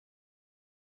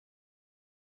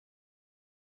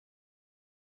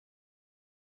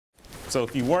So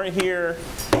if you weren't here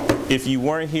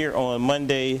on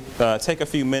Monday, take a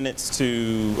few minutes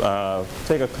to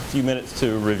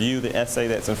review the essay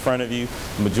that's in front of you.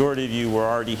 The majority of you were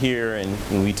already here, and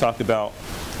we talked about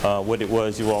what it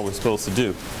was you all were supposed to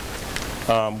do.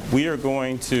 We are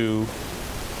going to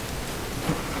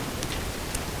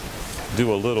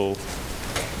do a little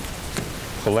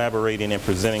collaborating and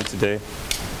presenting today.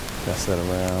 Pass that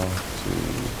around. 2,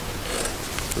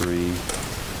 3,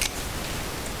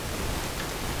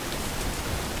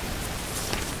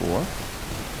 4.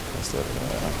 Pass that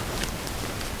around.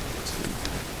 2,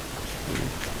 3,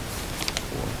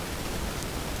 4,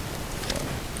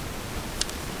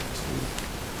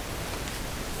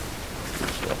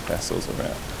 1, 2. I'll pass those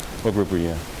around. What group are you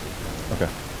in? Okay.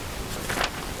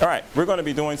 All right, we're going to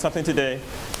be doing something today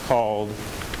called,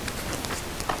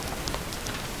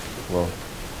 well,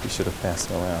 we should have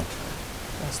passed it around.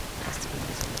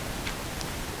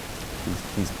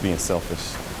 He's being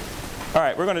selfish. All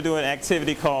right, we're going to do an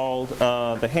activity called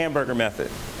the hamburger method.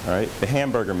 All right, the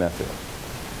hamburger method.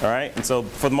 All right, and so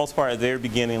for the most part, at the very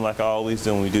beginning, like I always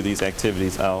do when we do these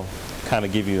activities, I'll kind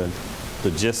of give you the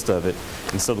gist of it.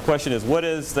 And so the question is, what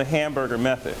is the hamburger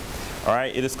method? All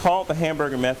right, it is called the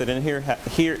hamburger method, and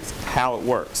here's how it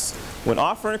works. When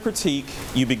offering a critique,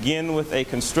 you begin with a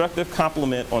constructive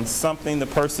compliment on something the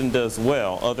person does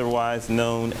well, otherwise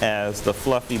known as the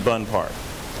fluffy bun part.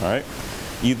 All right.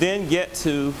 You then get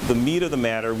to the meat of the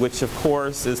matter, which of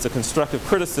course is the constructive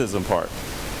criticism part.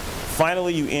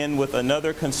 Finally, you end with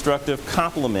another constructive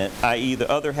compliment, i.e. the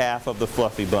other half of the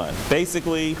fluffy bun.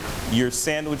 Basically, you're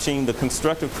sandwiching the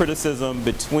constructive criticism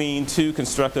between two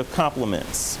constructive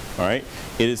compliments. All right?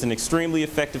 It is an extremely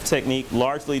effective technique,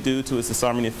 largely due to its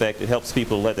disarming effect. It helps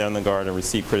people let down their guard and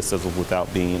receive criticism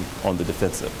without being on the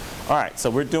defensive. All right, so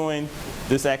we're doing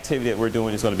this activity that we're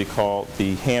doing is going to be called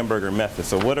the hamburger method.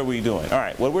 So what are we doing? All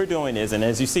right, what we're doing is, and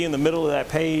as you see in the middle of that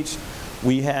page,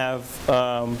 we have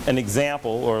an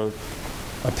example or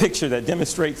a picture that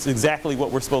demonstrates exactly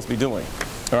what we're supposed to be doing.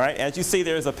 All right, as you see,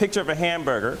 there's a picture of a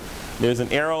hamburger. There's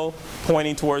an arrow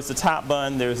pointing towards the top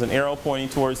bun. There's an arrow pointing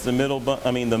towards the middle bun,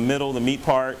 the meat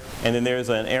part, and then there's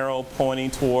an arrow pointing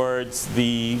towards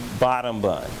the bottom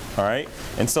bun. All right,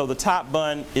 and so the top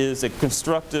bun is a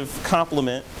constructive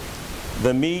compliment.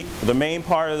 The meat, the main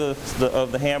part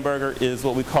of the hamburger, is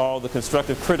what we call the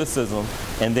constructive criticism,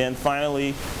 and then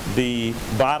finally the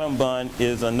bottom bun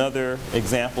is another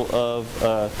example of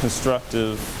a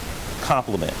constructive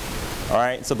compliment. All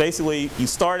right, so basically you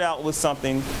start out with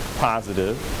something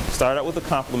positive, start out with a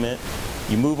compliment,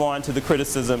 you move on to the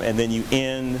criticism, and then you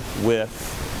end with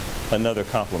another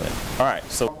compliment. All right,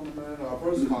 so our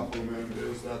first compliment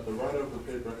is that the writer of the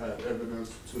paper had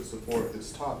evidence to support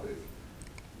his topic.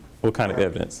 What kind of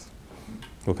evidence?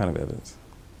 What kind of evidence?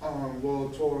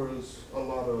 Well, towards a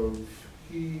lot of,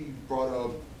 he brought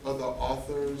up other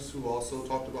authors who also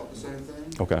talked about the same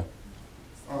thing. Okay.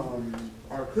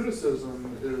 Our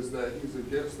criticism is that he's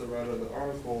against the writer of the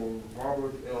article,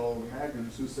 Robert L.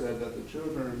 Maggins, who said that the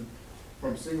children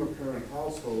from single-parent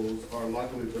households are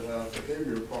likely to have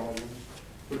behavior problems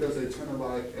because they tend to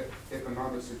lack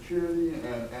economic security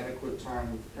and adequate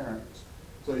time with parents.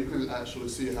 So you can actually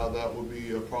see how that would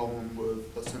be a problem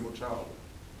with a single child.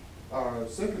 Our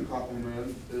second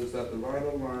compliment is that the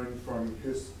writer learned from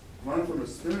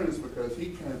experience because he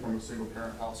came from a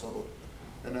single-parent household,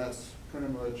 and that's pretty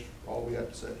much all we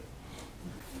have to say.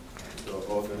 The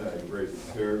author had a great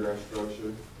paragraph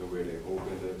structure, the way they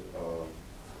opened it,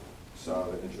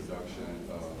 solid introduction,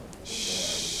 they had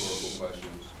rhetorical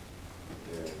questions,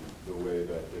 and the way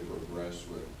that they progressed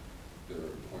with the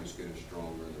points getting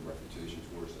stronger and the refutation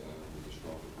towards the end with a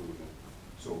strong conclusion.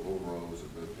 So overall, it was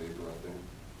a good paper, I think.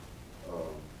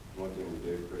 One thing we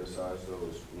did criticize, though,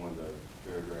 is one of the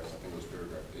paragraphs, I think it was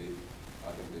paragraph 8,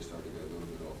 I think they started to get a little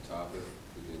bit off topic.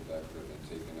 We think that could have been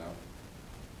taken out.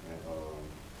 And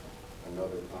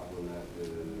another compliment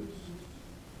is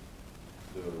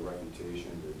the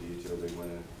refutation, the detail they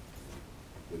went in.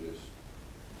 It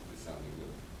sounded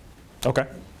good. Okay.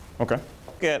 Okay.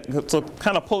 So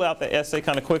kind of pull out the essay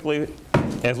kind of quickly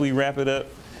as we wrap it up.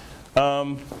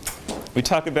 We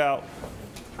talk about,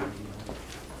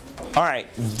 all right,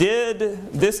 did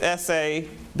this essay,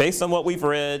 based on what we've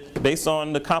read, based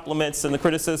on the compliments and the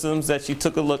criticisms that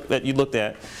you looked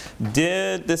at,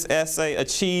 did this essay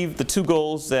achieve the two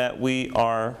goals that we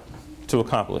are to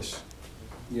accomplish?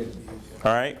 Yes.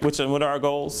 All right, what are our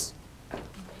goals?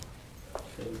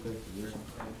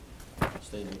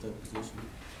 Stay in a clear position.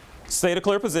 Stay in a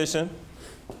clear position.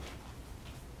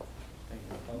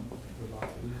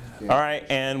 All right,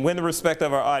 and win the respect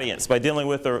of our audience by dealing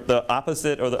with the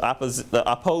opposite or the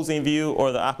opposing view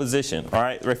or the opposition. All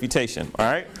right, refutation. All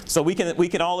right, so we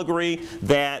can all agree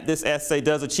that this essay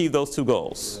does achieve those two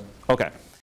goals. Okay.